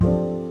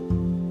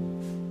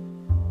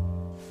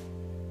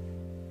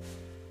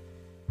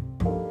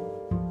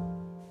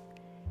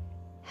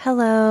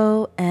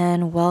Hello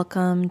and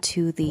welcome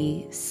to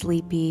the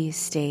Sleepy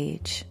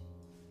Stage.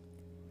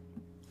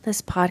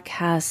 This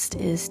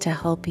podcast is to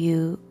help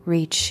you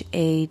reach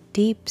a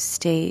deep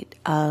state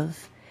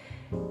of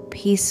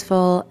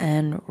peaceful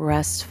and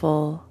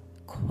restful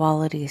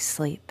quality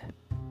sleep.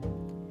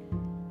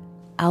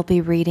 I'll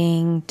be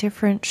reading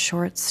different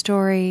short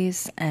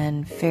stories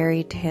and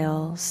fairy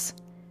tales,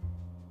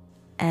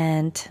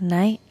 and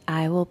tonight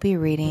I will be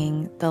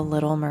reading The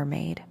Little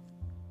Mermaid.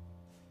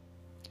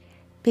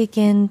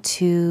 Begin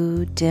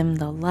to dim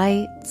the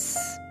lights.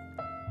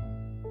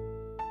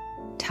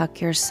 Tuck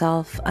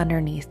yourself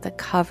underneath the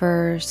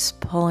covers,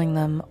 pulling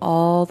them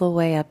all the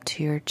way up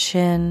to your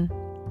chin,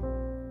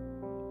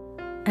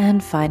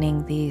 and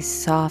finding the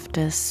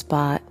softest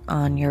spot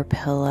on your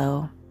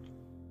pillow.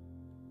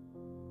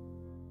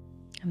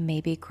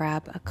 Maybe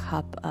grab a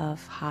cup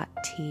of hot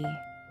tea,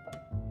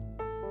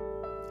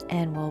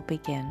 and we'll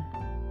begin.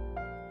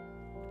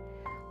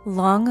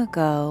 Long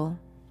ago,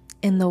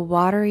 in the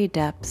watery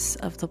depths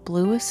of the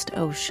bluest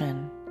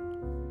ocean,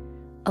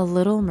 a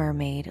little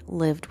mermaid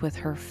lived with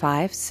her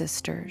 5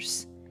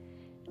 sisters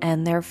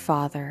and their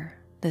father,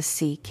 the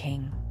Sea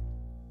King.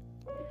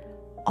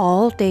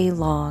 All day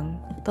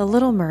long, the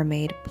little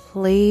mermaid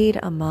played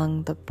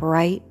among the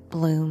bright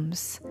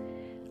blooms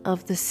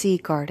of the sea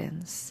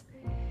gardens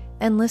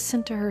and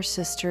listened to her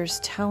sisters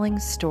telling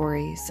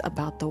stories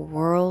about the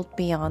world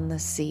beyond the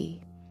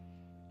sea.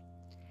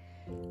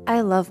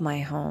 "I love my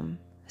home,"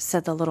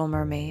 said the little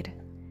mermaid,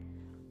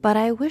 "but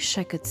I wish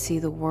I could see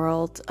the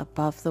world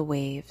above the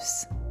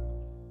waves."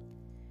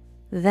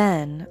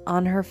 Then,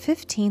 on her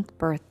 15th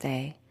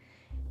birthday,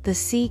 the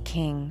Sea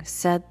King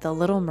said the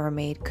little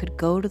mermaid could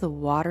go to the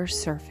water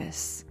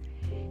surface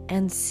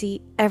and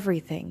see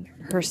everything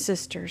her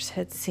sisters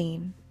had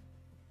seen.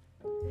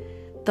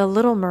 The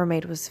little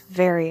mermaid was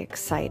very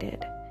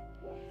excited.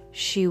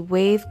 She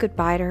waved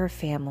goodbye to her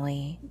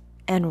family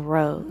and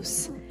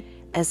rose,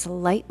 as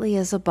lightly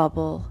as a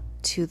bubble,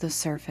 to the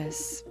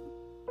surface.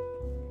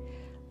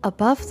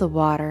 Above the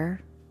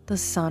water, the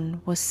sun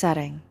was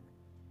setting.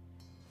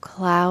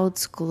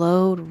 Clouds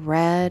glowed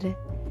red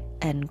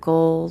and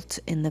gold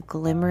in the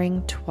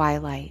glimmering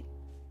twilight.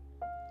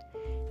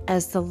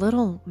 As the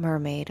little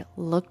mermaid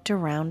looked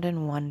around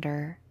in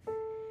wonder,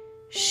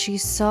 she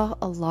saw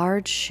a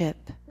large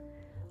ship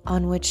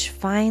on which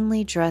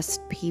finely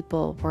dressed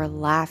people were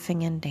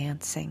laughing and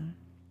dancing.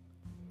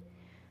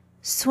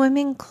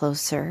 Swimming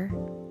closer,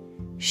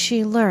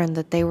 she learned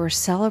that they were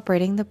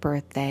celebrating the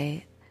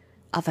birthday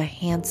of a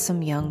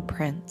handsome young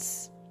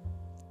prince.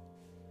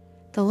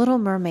 The little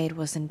mermaid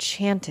was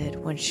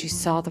enchanted when she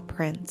saw the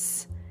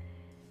prince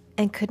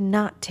and could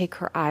not take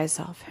her eyes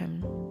off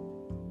him.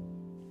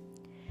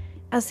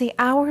 As the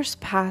hours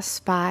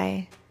passed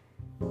by,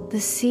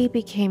 the sea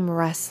became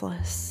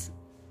restless.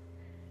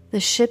 The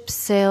ship's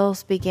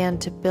sails began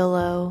to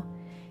billow,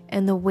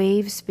 and the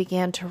waves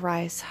began to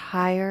rise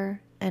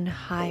higher and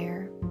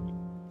higher.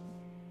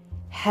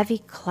 Heavy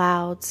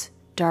clouds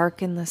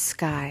darkened the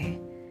sky,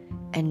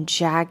 and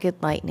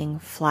jagged lightning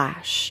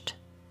flashed.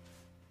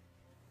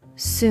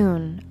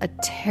 Soon a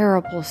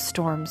terrible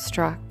storm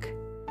struck,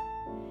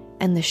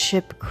 and the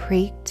ship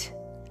creaked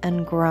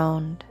and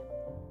groaned.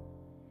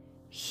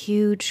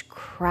 Huge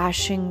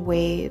crashing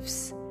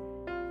waves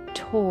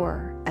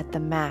tore at the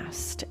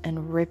mast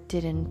and ripped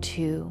it in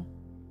two.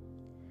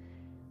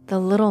 The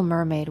little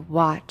mermaid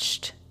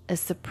watched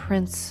as the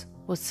prince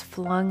was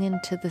flung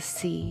into the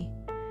sea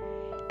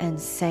and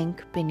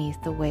sank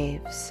beneath the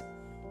waves.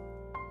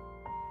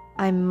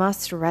 "I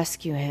must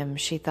rescue him,"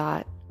 she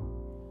thought.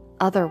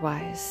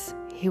 "Otherwise,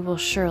 he will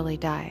surely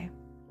die."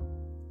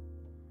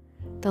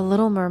 The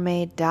little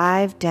mermaid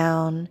dived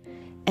down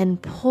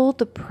and pulled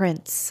the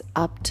prince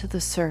up to the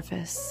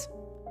surface.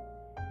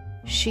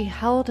 She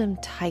held him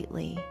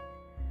tightly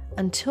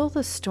until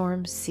the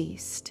storm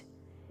ceased,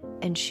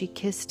 and she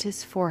kissed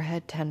his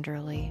forehead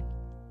tenderly.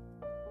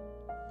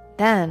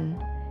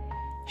 Then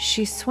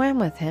she swam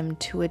with him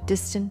to a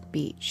distant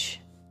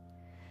beach.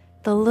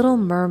 The little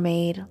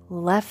mermaid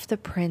left the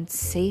prince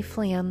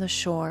safely on the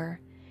shore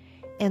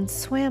and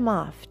swam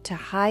off to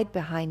hide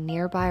behind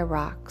nearby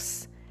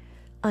rocks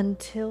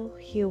until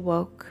he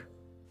awoke.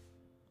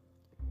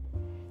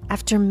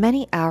 After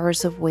many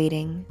hours of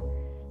waiting,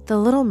 the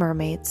little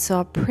mermaid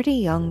saw a pretty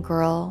young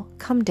girl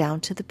come down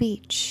to the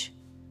beach.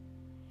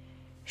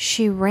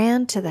 She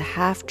ran to the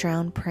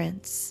half-drowned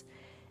prince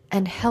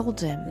and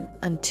held him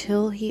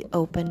until he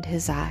opened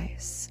his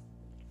eyes.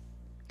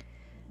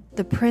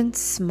 The prince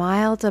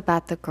smiled up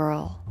at the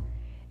girl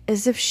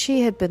as if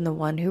she had been the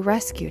one who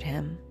rescued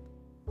him.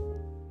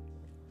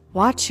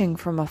 Watching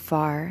from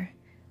afar,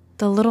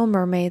 the little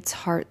mermaid's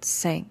heart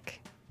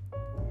sank,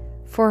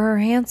 for her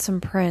handsome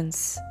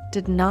prince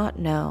did not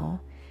know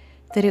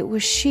that it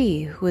was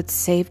she who had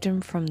saved him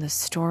from the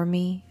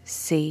stormy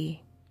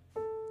sea.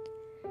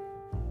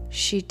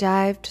 She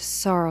dived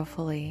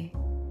sorrowfully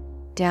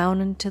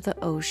down into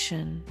the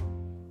ocean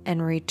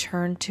and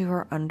returned to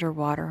her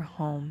underwater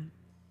home.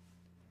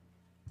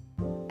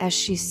 As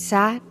she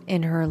sat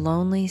in her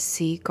lonely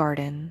sea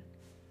garden,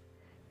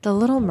 The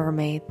little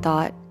mermaid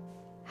thought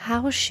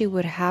how she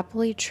would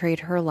happily trade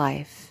her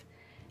life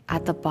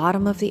at the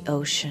bottom of the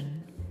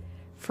ocean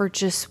for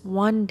just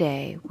one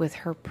day with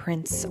her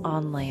prince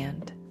on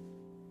land.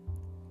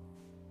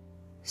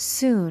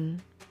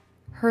 Soon,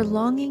 her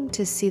longing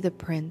to see the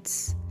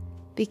prince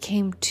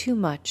became too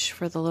much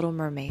for the little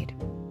mermaid.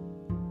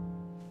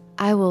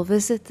 "I will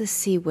visit the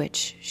sea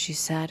witch," she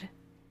said.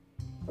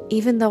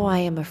 "Even though I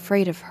am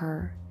afraid of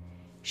her,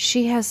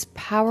 she has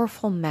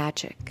powerful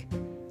magic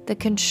that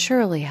can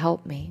surely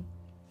help me."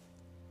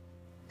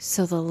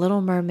 So the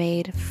little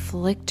mermaid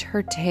flicked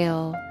her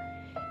tail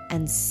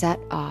and set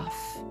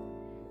off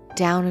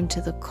down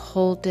into the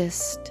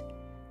coldest,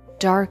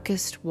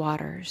 darkest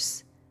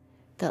waters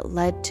that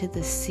led to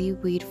the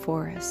seaweed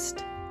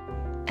forest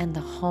and the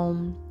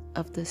home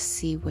of the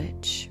sea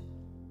witch.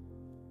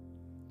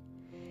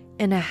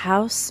 In a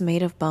house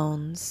made of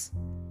bones,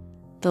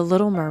 the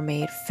little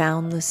mermaid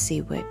found the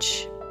sea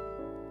witch.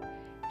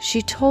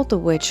 She told the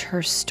witch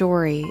her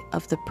story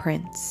of the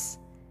prince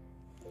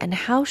and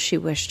how she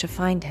wished to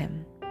find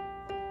him.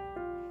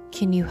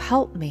 "Can you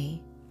help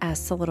me?"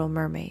 asked the little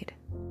mermaid.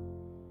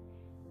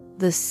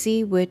 The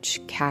sea witch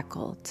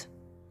cackled.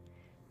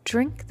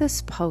 "Drink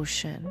this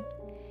potion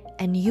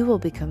and you will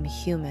become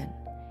human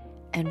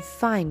and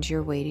find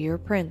your way to your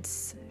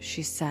prince,"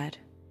 she said.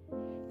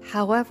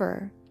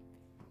 "However,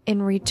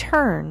 in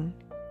return,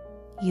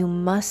 you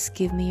must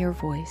give me your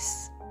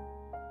voice."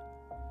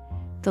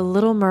 The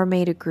little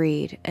mermaid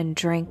agreed and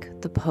drank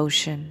the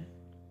potion.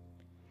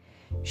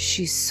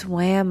 She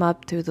swam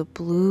up through the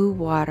blue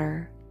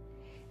water,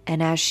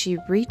 and as she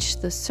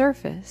reached the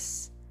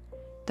surface,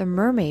 the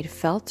mermaid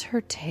felt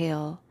her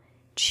tail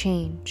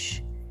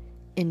change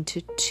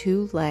into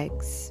 2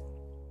 legs.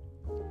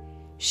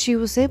 She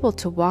was able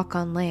to walk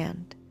on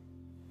land,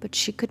 but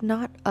she could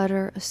not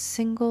utter a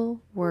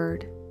single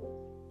word.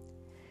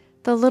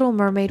 The little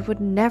mermaid would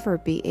never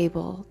be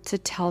able to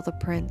tell the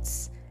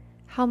prince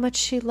how much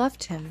she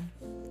loved him.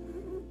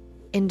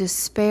 In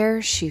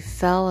despair, she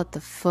fell at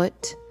the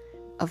foot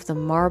of the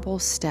marble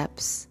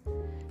steps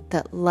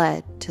that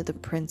led to the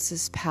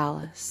prince's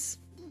palace.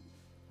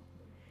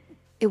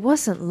 It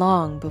wasn't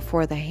long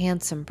before the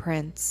handsome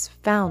prince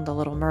found the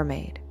little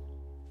mermaid.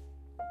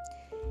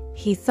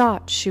 He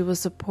thought she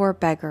was a poor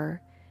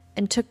beggar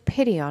and took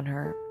pity on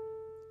her.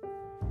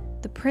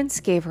 The prince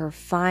gave her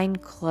fine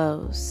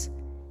clothes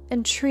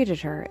and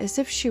treated her as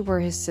if she were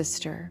his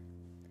sister.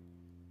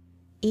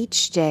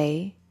 Each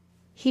day,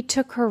 he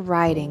took her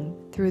riding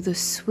through the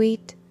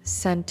sweet,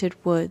 scented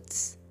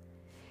woods,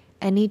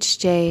 and each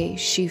day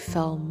she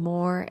fell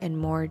more and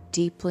more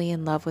deeply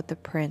in love with the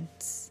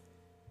prince.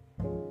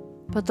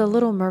 But the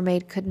little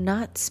mermaid could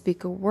not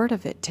speak a word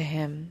of it to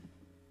him.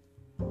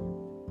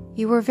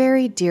 "You are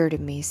very dear to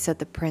me," said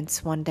the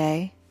prince one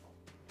day,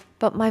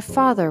 "but my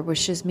father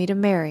wishes me to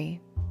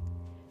marry.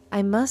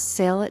 I must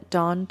sail at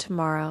dawn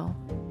tomorrow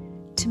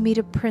to meet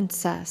a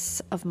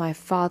princess of my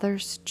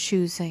father's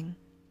choosing."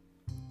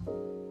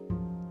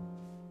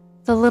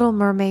 The little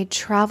mermaid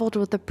traveled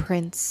with the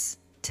prince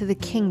to the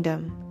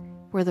kingdom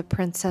where the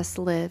princess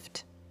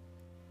lived.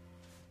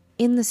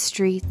 In the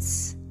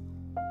streets,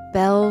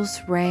 bells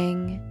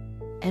rang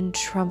and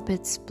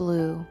trumpets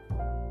blew.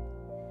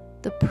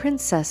 The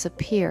princess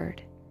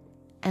appeared,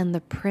 and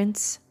the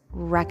prince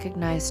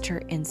recognized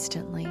her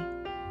instantly.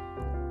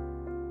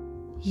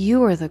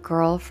 "You are the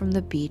girl from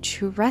the beach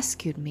who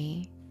rescued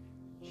me,"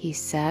 he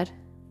said.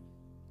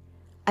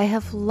 "I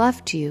have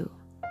loved you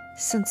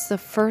since the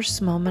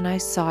first moment I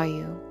saw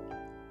you,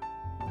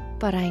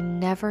 but I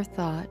never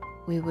thought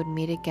we would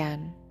meet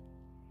again.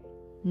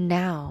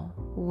 Now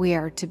we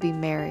are to be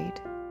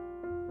married."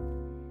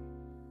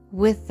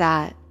 With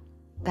that,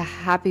 the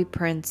happy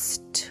prince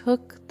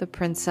took the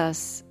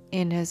princess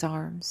in his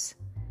arms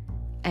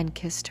and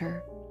kissed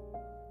her.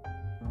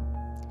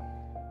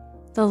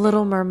 The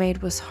little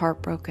mermaid was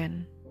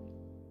heartbroken.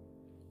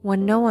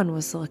 When no one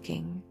was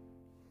looking,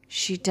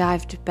 she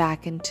dived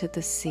back into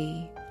the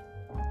sea.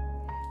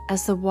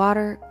 As the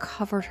water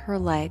covered her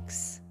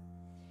legs,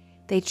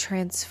 they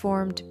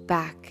transformed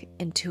back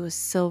into a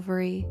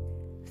silvery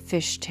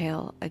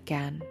fishtail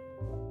again.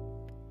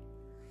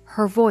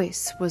 Her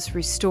voice was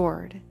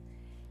restored,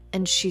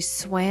 and she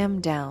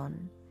swam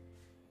down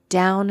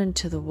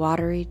into the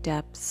watery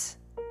depths,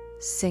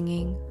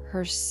 singing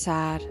her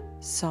sad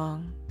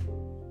song.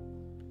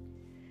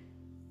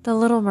 The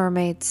little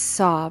mermaid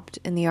sobbed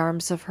in the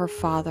arms of her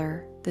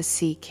father, the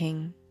Sea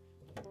King.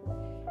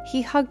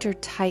 He hugged her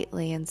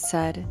tightly and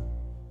said,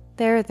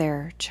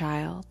 There,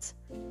 child.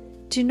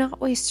 Do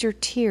not waste your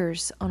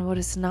tears on what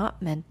is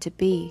not meant to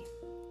be.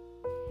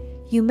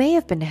 You may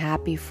have been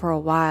happy for a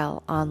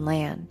while on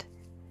land,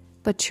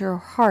 but your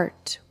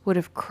heart would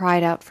have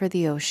cried out for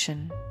the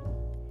ocean.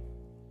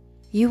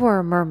 You are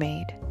a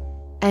mermaid,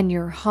 and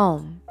your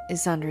home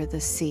is under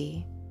the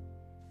sea.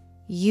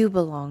 You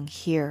belong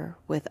here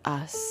with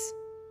us."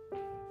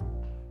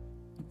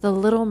 The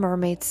little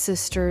mermaid's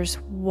sisters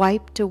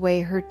wiped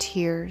away her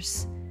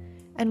tears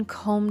and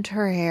combed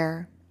her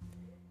hair.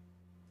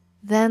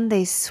 Then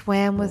they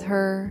swam with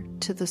her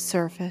to the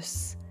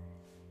surface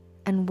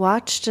and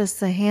watched as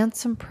the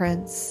handsome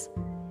prince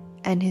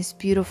and his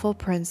beautiful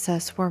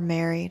princess were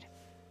married.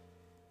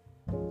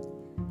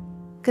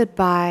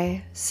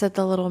 "Goodbye," said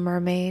the little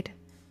mermaid,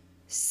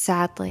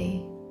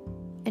 sadly,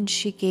 and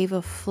she gave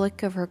a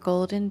flick of her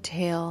golden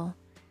tail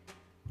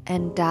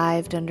and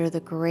dived under the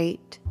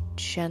great,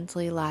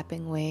 gently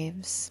lapping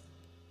waves.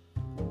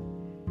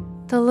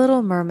 The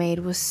little mermaid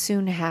was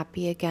soon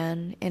happy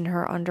again in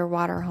her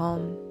underwater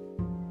home.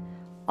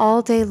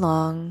 All day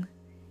long,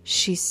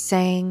 she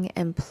sang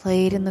and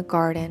played in the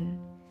garden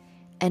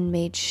and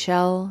made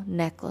shell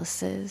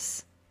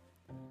necklaces.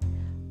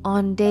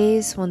 On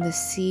days when the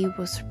sea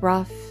was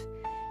rough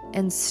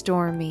and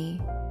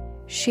stormy,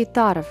 she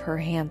thought of her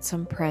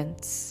handsome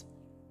prince.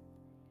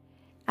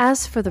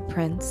 As for the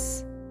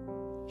prince,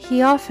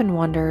 he often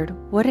wondered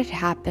what had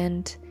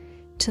happened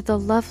to the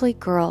lovely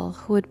girl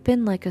who had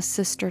been like a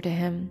sister to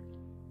him.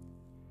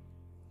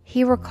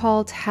 He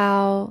recalled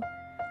how,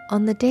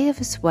 on the day of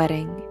his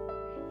wedding,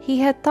 he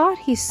had thought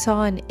he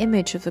saw an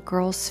image of the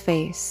girl's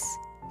face,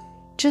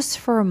 just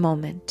for a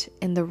moment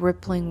in the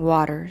rippling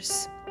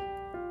waters.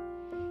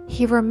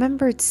 He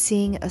remembered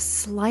seeing a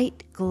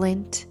slight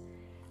glint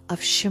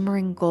of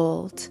shimmering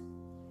gold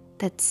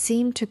that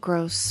seemed to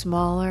grow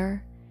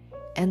smaller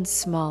and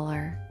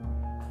smaller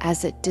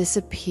as it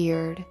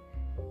disappeared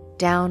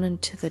down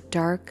into the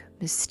dark,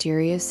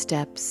 mysterious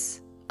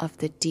depths of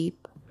the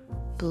deep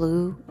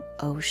blue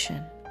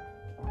ocean.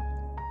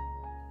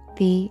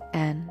 The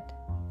end.